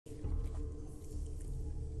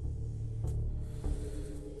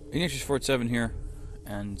Ignatius 47 here,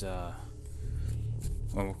 and well,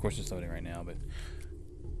 of course it's loading right now, but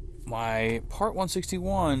my part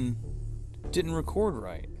 161 didn't record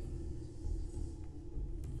right,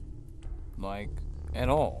 like at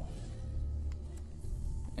all,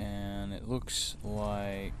 and it looks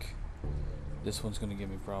like this one's going to give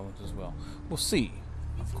me problems as well. We'll see,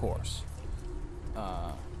 of course,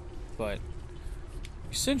 but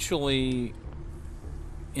essentially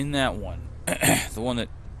in that one, the one that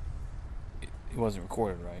it wasn't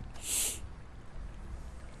recorded right,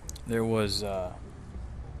 there was is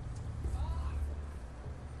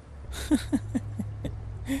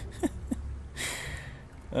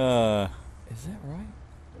that right?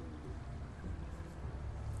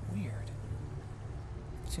 Weird.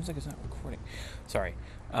 Seems like it's not recording. Sorry.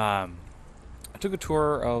 I took a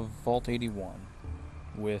tour of Vault 81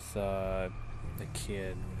 with the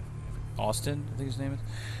kid Austin, I think his name is,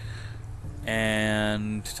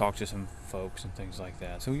 and talked to some folks and things like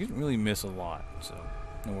that. So you didn't really miss a lot, so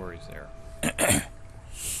no worries there.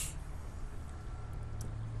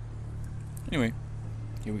 Anyway,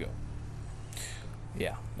 here we go.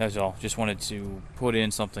 Yeah, that's all. Just wanted to put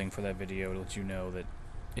in something for that video to let you know that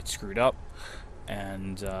it screwed up,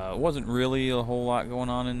 and it wasn't really a whole lot going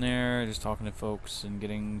on in there, just talking to folks and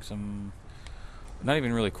getting some, not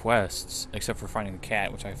even really quests, except for finding the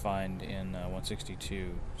cat, which I find in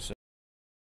 162. So